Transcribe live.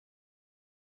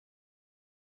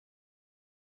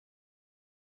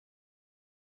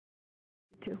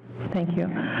122. Thank you.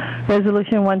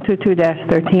 Resolution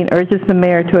 122-13 urges the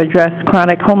mayor to address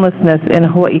chronic homelessness in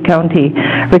Hawaii County.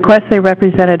 Requests a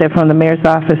representative from the mayor's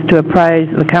office to apprise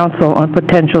the council on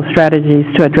potential strategies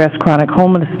to address chronic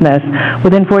homelessness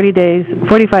within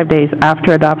 45 days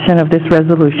after adoption of this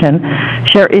resolution,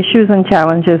 share issues and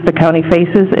challenges the county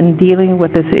faces in dealing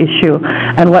with this issue,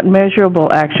 and what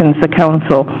measurable actions the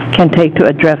council can take to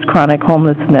address chronic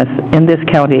homelessness in this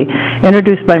county.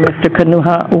 Introduced by Mr.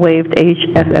 Kanuha, waived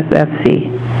HSSFC.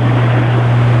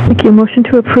 Thank you. Motion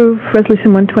to approve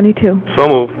Resolution 122. So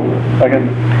moved.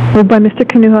 Second. Moved by Mr.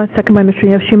 Kanuha, second by Mr.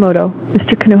 Yoshimoto.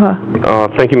 Mr.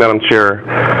 Kanuha. Thank you, Madam Chair.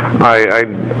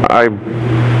 I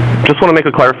just want to make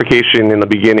a clarification in the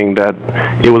beginning that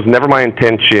it was never my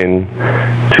intention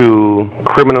to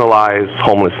criminalize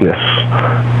homelessness.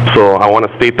 So I want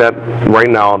to state that right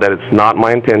now, that it's not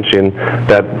my intention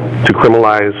to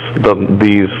criminalize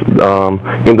these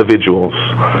individuals.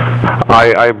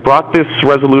 I brought this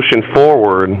resolution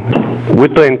forward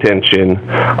with the intention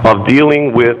of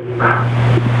dealing with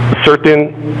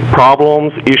certain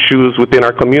problems, issues within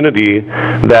our community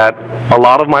that a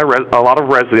lot of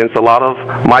residents, a lot of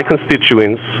my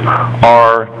constituents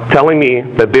are telling me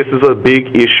that this is a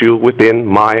big issue within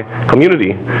my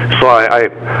community. So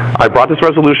I brought this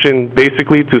resolution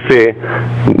basically to say,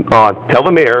 tell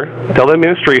the mayor, tell the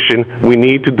administration, we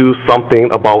need to do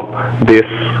something about this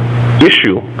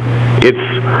issue.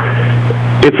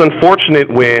 It's unfortunate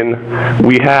when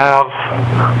we have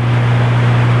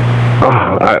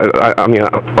I mean,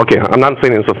 okay, I'm not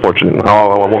saying it's unfortunate.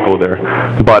 I won't go there.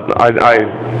 But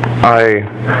I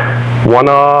want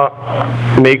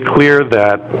to make clear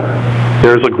that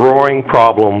there's a growing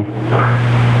problem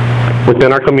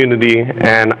within our community,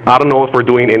 and I don't know if we're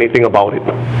doing anything about it.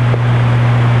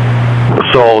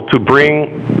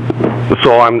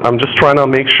 So I'm just trying to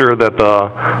make sure that the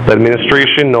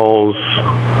administration knows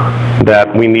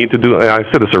that we need to do, I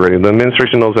said this already, the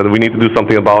administration knows that we need to do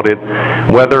something about it,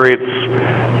 whether it's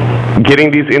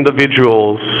getting these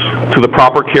individuals to the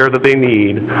proper care that they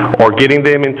need or getting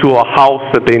them into a house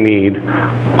that they need.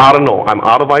 I don't know. I'm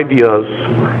out of ideas,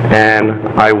 and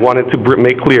I wanted to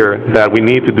make clear that we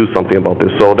need to do something about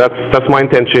this. So that's my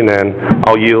intention, and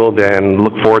I'll yield and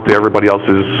look forward to everybody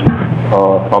else's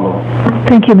comments.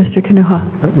 Thank you, Mr.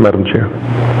 Kanuha. Madam Chair.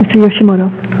 Mr. Yoshimoto.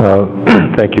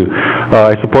 Thank you.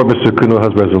 I support Mr.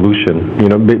 Kanuha's resolution. You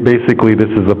know, basically, this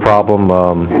is a problem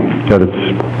that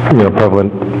it's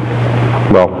prevalent.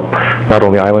 Well, not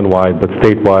only island-wide, but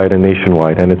statewide and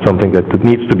nationwide, and it's something that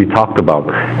needs to be talked about.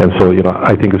 And so,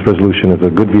 I think this resolution is a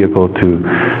good vehicle to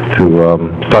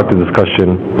start the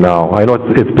discussion now. I know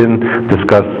it's been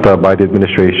discussed by the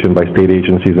administration, by state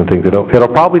agencies and things. It'll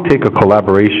probably take a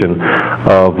collaboration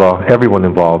of everyone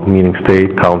involved, meaning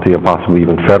state, county, and possibly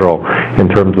even federal, in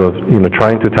terms of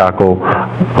trying to tackle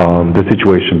the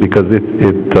situation, because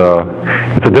it's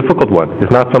a difficult one.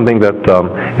 It's not something that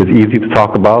is easy to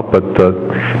talk about, but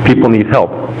people need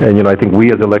help, and I think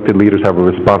we as elected leaders have a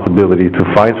responsibility to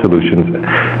find solutions.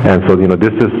 And so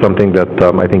this is something that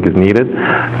I think is needed.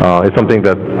 It's something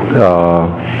that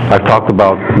I've talked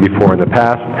about before in the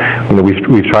past.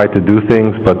 We've tried to do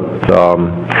things, but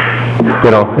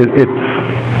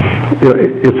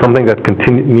it's something that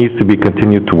needs to be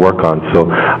continued to work on. So,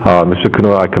 Mr.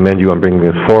 Kanuha, I commend you on bringing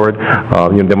this forward.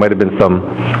 There might have been some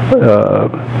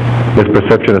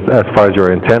misperception as far as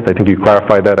your intent. I think you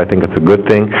clarified that. I think it's a good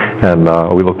thing, and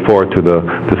we look forward to the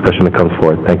discussion that comes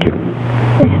forward. Thank you.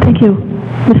 Thank you.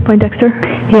 Ms. Poindexter?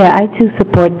 Yeah, I too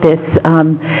support this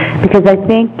because I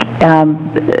think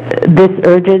this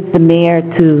urging the mayor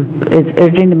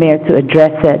to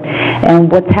address it.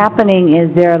 And what's happening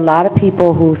is there are a lot of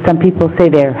people who, some people say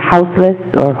they're houseless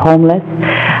or homeless,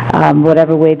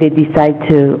 whatever way they decide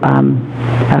to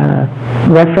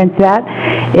reference that,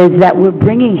 is that we're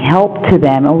bringing help to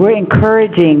them, and we're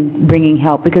encouraging bringing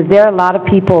help, because there are a lot of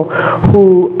people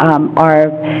who are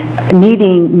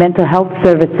needing mental health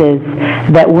services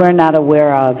that we're not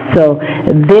aware of. So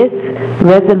this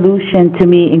resolution to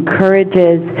me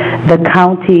encourages the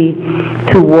county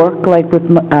to work like with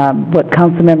what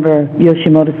Councilmember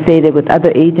Yoshimoto stated, with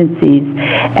other agencies,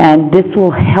 and this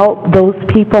will help those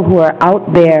people who are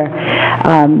out there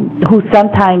who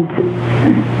sometimes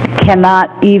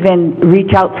cannot even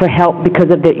reach out for help because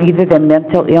of either their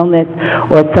mental illness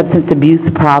or substance abuse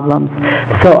problems.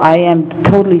 So I am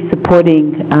totally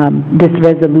supporting this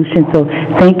resolution. So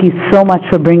thank you so much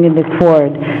for bringing this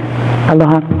forward.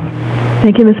 Aloha.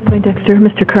 Thank you, Ms. Poindexter.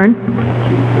 Mr. Kern?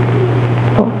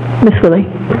 Oh, Ms. Wille.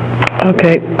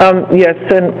 Okay. Yes,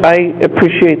 and I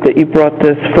appreciate that you brought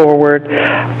this forward.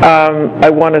 I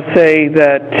want to say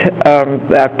that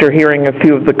after hearing a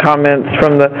few of the comments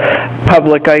from the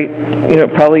public,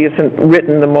 probably isn't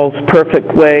written the most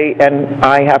perfect way, and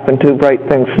I happen to write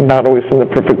things not always in the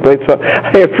perfect way, so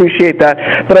I appreciate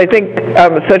that. But I think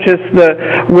such as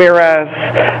whereas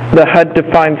the HUD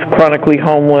defines chronically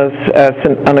homeless as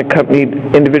an unaccompanied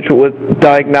individual with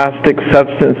diagnostic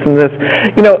substance and this,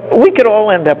 we could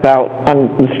all end up out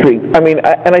on the street. I mean,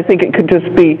 and I think it could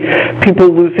just be people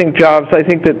losing jobs. I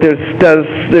think that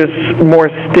there's more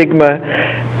stigma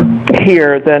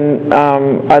here than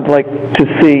I'd like to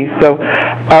see. So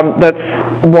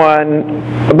that's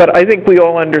one. But I think we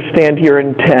all understand your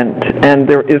intent, and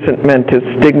there isn't meant to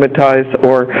stigmatize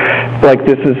or like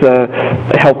this is a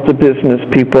help the business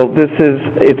people.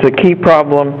 It's a key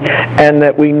problem, and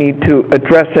that we need to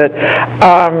address it.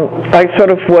 I sort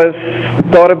of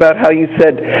thought about how you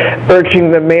said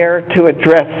urging the mayor to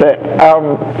address it.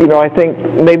 I think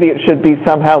maybe it should be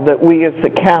somehow that we as the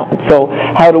council,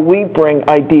 how do we bring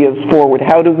ideas forward?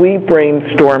 How do we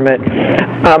brainstorm it?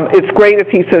 It's great if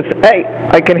he says, hey,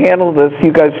 I can handle this,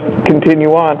 you guys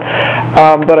continue on.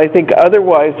 But I think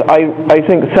otherwise, I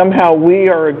think somehow we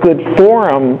are a good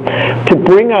forum to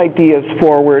bring ideas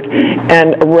forward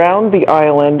and around the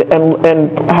island,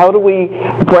 and how do we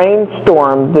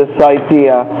brainstorm this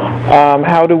idea?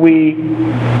 How do we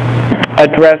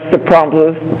address the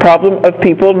problem of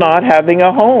people not having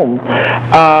a home,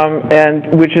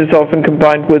 and which is often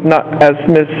combined with, not, as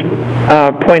Ms.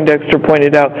 Poindexter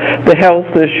pointed out, the health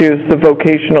issues, the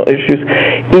vocational issues.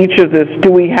 Each of this,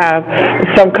 do we have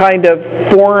some kind of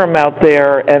forum out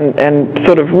there and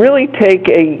sort of really take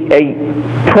a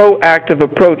proactive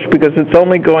approach, because it's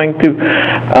only going to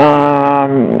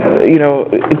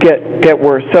get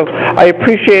worse. So I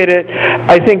appreciate it.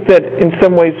 I think that in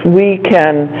some ways we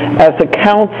can, as a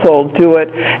council, do it.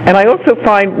 And I also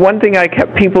find one thing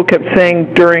people kept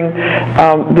saying during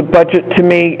the budget to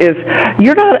me is,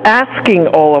 you're not asking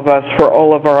all of us for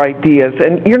all of our ideas,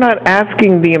 and you're not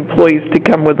asking the employees to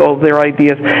come with all their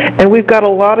ideas. And we've got a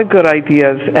lot of good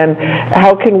ideas, and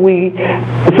how can we,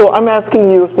 so I'm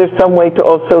asking you if there's some way to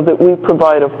also that we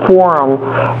provide a forum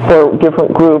for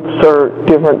different groups or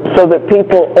so that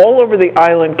people all over the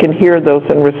island can hear those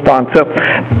and respond. So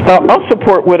I'll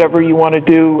support whatever you want to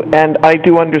do, and I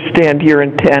do understand your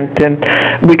intent, and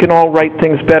we can all write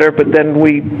things better, but then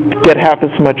we get half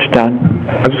as much done.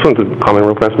 I just want to comment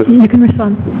real fast, Ms. You can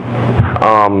respond.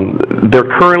 There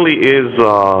currently is,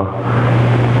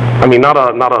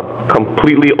 not a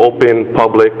completely open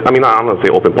public, I'm not going to say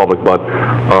open public, but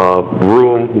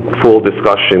room full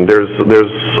discussion. There's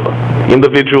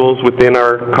individuals within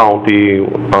our county,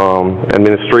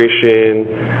 administration,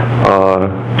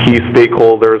 key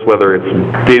stakeholders, whether it's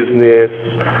business,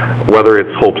 whether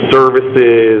it's Hope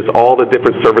Services, all the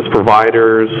different service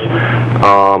providers,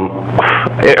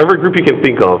 every group you can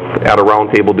think of at a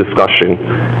roundtable discussion.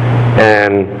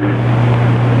 And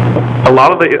a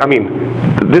lot of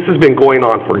this has been going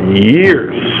on for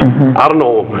years. Mm-hmm. I don't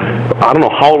know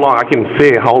how long, I can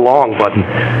say how long, but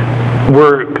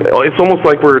it's almost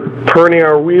like we're turning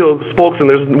our spokes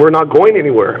and we're not going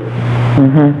anywhere.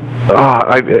 Mm-hmm.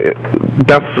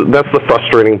 That's the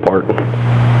frustrating part.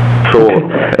 So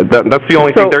that's the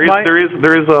only thing. There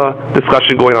is a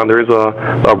discussion going on. There is a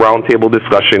roundtable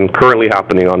discussion currently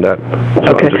happening on that.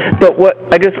 So okay, but what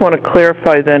I just want to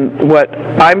clarify then, what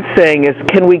I'm saying is,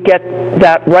 can we get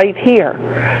that right here?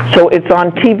 So it's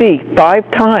on TV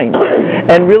 5 times,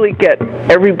 and really get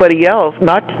everybody else,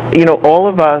 not all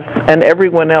of us and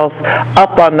everyone else,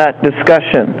 up on that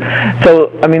discussion. So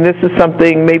this is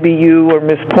something maybe you or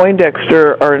Ms.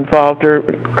 Poindexter are involved, or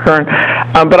Kern,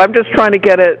 but I'm just trying to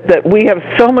get it that we have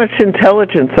so much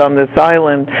intelligence on this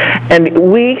island, and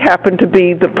we happen to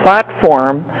be the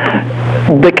platform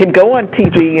that can go on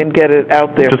TV and get it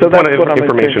out there. Just so that's what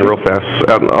information real fast.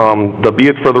 The be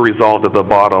it further resolved at the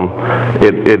bottom,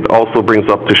 it also brings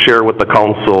up to share with the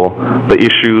council the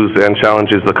issues and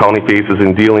challenges the county faces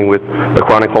in dealing with the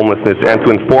chronic homelessness, and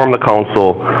to inform the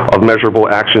council of measurable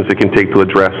actions it can take to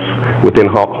address within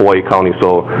Hawaii County.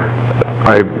 So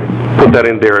I put that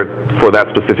in there for that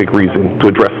specific reason, to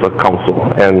address the council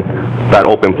and that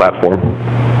open platform.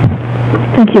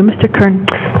 Thank you. Mr. Kern.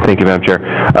 Thank you, Madam Chair.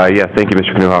 Yes, thank you,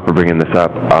 Mr. Kanuha, for bringing this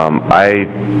up. I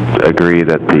agree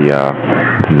that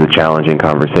this is a challenging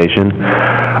conversation.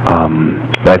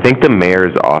 But I think the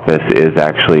mayor's office is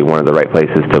actually one of the right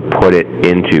places to put it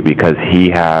into because he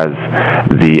has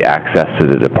the access to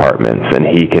the departments and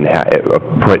he can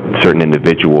put certain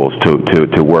individuals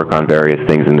to work on various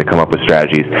things and to come up with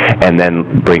strategies and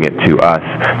then bring it to us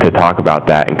to talk about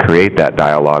that and create that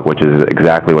dialogue, which is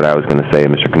exactly what I was going to say.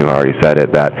 Mr. Kanuha already said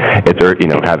it, that it's,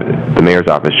 the mayor's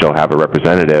office shall have a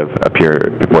representative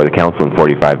appear before the council in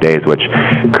 45 days, which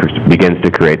begins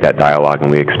to create that dialogue,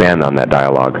 and we expand on that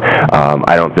dialogue.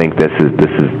 I don't think this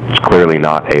is clearly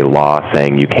not a law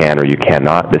saying you can or you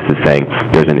cannot. This is saying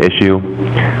there's an issue,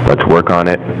 let's work on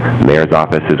it. The mayor's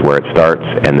office is where it starts,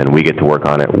 and then we get to work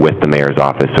on it with the mayor's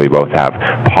office, so we both have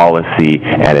policy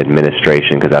and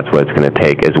administration, because that's what it's going to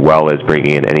take, as well as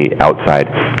bringing in any outside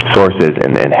sources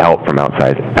and help from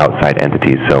outside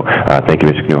entities. So thank you,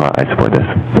 Mr. Kanuha. I support this.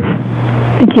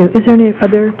 Thank you. Is there any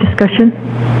other discussion?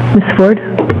 Ms. Ford?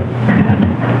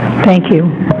 Thank you.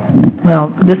 Well,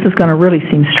 this is going to really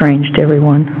seem strange to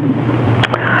everyone.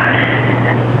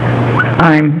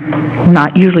 I'm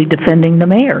not usually defending the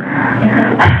mayor.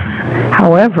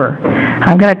 However,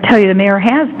 I'm going to tell you the mayor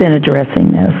has been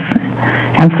addressing this,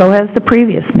 and so has the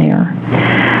previous mayor.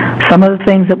 Some of the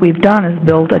things that we've done is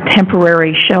build a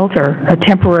temporary shelter, a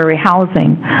temporary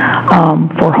housing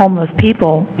for homeless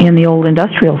people in the old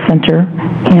industrial center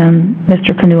in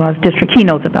Mr. Kanuha's district. He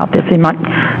knows about this. I'm not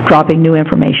dropping new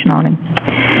information on him.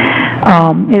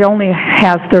 It only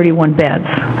has 31 beds,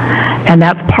 and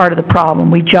that's part of the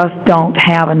problem. We just don't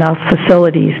have enough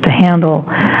facilities to handle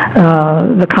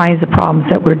the kinds of problems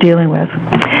that we're dealing with.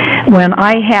 When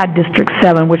I had District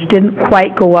 7, which didn't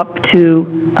quite go up to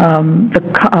the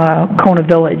Kona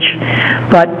Village,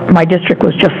 but my district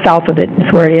was just south of it,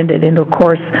 is where it ended, and of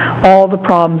course all the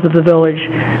problems of the village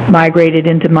migrated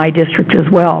into my district as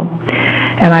well.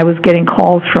 And I was getting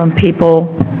calls from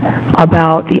people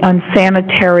about the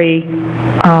unsanitary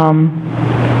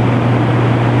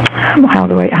how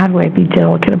do I be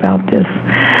delicate about this?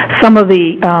 Some of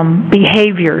the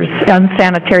behaviors,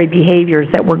 unsanitary behaviors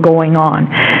that were going on,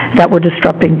 that were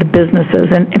disrupting the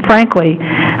businesses. And frankly,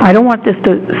 I don't want this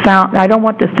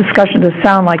discussion to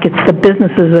sound like it's the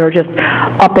businesses that are just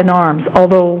up in arms,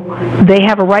 although they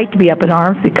have a right to be up in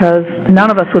arms because none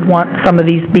of us would want some of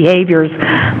these behaviors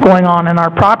going on in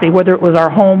our property, whether it was our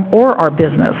home or our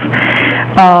business.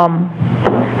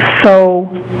 So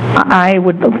I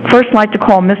would first like to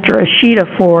call Mr. Ishida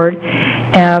Ford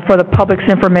for the public's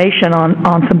information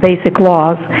on some basic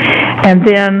laws, and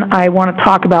then I want to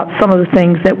talk about some of the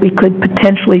things that we could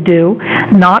potentially do,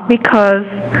 not because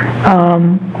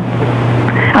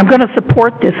I'm going to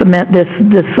support this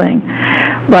thing,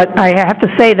 but I have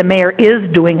to say the mayor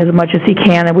is doing as much as he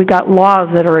can, and we've got laws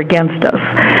that are against us.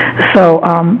 So,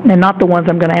 and not the ones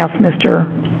I'm going to ask Mr.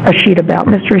 Ishida about.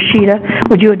 Mr. Ishida,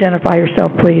 would you identify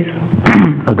yourself, please?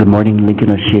 Good morning, Lincoln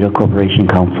Ishida Corporation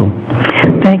Council.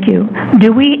 Thank you.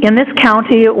 Do we, in this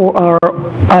county, or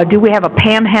do we have a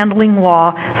panhandling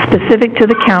law specific to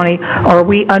the county, or are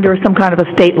we under some kind of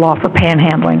a state law for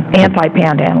panhandling,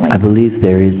 anti-panhandling? I believe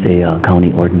there is a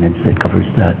county ordinance that covers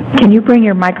that. Can you bring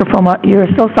your microphone up? You're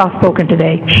so soft-spoken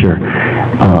today. Sure.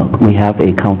 We have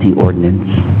a county ordinance.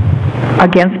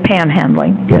 Against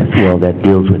panhandling? Yes, well, that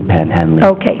deals with panhandling.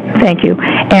 Okay, thank you.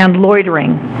 And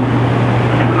loitering?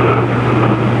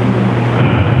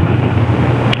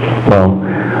 Well,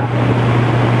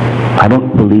 I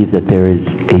don't believe that there is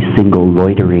a single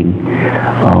loitering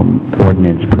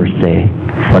ordinance per se,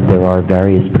 but there are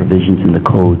various provisions in the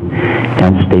code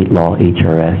and state law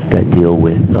HRS that deal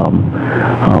with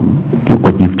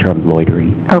what you've termed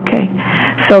loitering. Okay.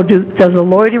 So does the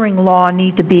loitering law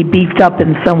need to be beefed up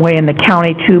in some way in the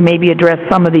county to maybe address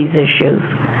some of these issues?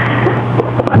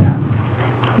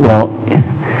 Well,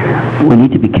 we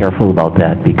need to be careful about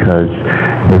that because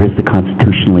there is the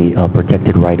constitutionally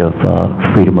protected right of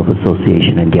freedom of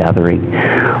association and gathering,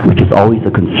 which is always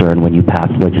a concern when you pass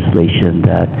legislation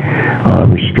that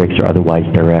restricts or otherwise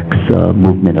directs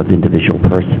movement of individual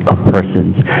persons.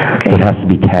 Okay. It has to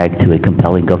be tagged to a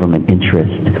compelling government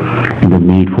interest and the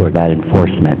need for that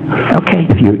enforcement. Okay.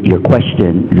 If your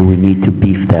question, do we need to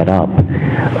beef that up?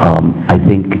 I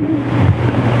think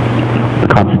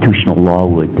constitutional law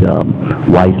would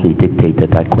wisely dictate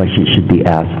that that question should be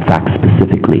asked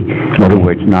fact-specifically. In other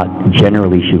words, not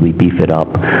generally should we beef it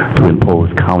up to impose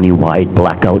county-wide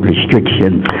blackout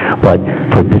restrictions, but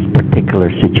for this particular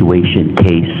situation,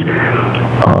 case,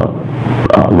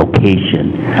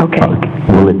 location,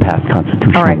 will it pass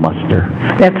constitutional muster?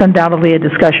 That's undoubtedly a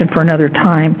discussion for another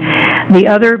time. The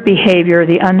other behavior,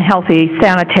 the unhealthy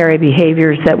sanitary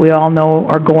behaviors that we all know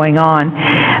are going on,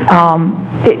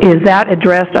 is that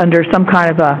addressed under some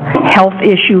kind of a health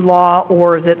issue law,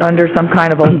 or is it under some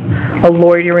kind of a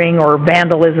loitering or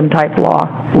vandalism type law?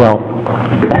 Well,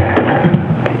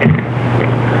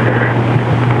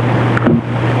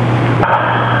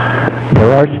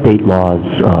 there are state laws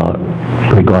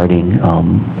regarding,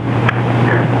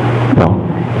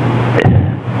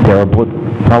 there are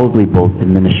probably both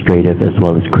administrative as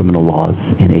well as criminal laws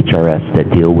in HRS that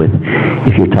deal with,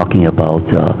 if you're talking about,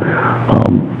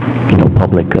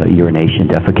 public urination,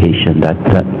 defecation, that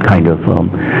kind of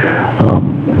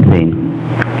thing.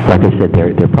 Like I said,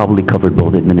 they're probably covered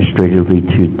both administratively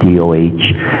to DOH,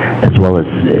 as well as,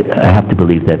 I have to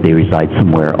believe that they reside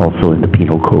somewhere also in the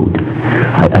penal code.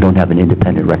 I don't have an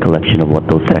independent recollection of what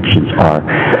those sections are.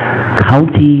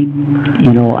 County,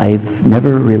 I've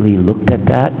never really looked at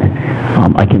that.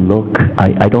 I can look.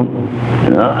 I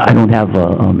don't have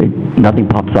nothing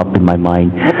pops up in my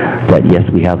mind that yes,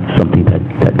 we have something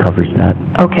that covers that.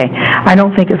 Okay, I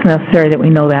don't think it's necessary that we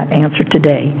know that answer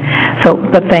today. So,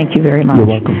 but thank you very much. You're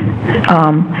welcome.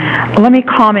 Let me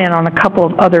comment on a couple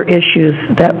of other issues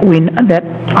that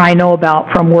I know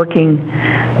about from working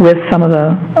with some of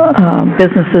the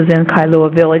businesses in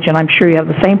Kailua Village, and I'm sure you have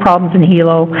the same problems in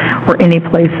Hilo or any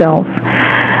place else.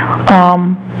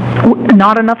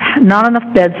 Not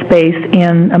enough bed space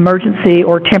in emergency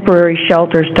or temporary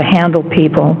shelters to handle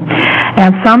people.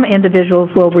 And some individuals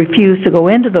will refuse to go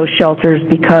into those shelters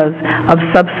because of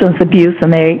substance abuse,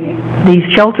 and these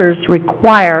shelters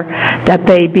require that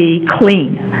they be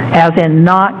clean, as in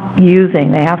not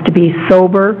using. They have to be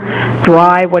sober,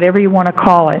 dry, whatever you want to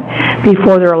call it,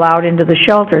 before they're allowed into the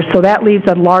shelter. So that leaves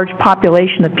a large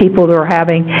population of people who are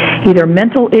having either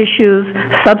mental issues,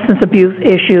 substance abuse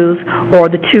issues, or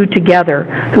the two together,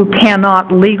 who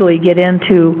cannot legally get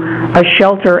into a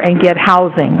shelter and get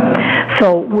housing.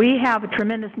 So we have a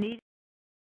tremendous need.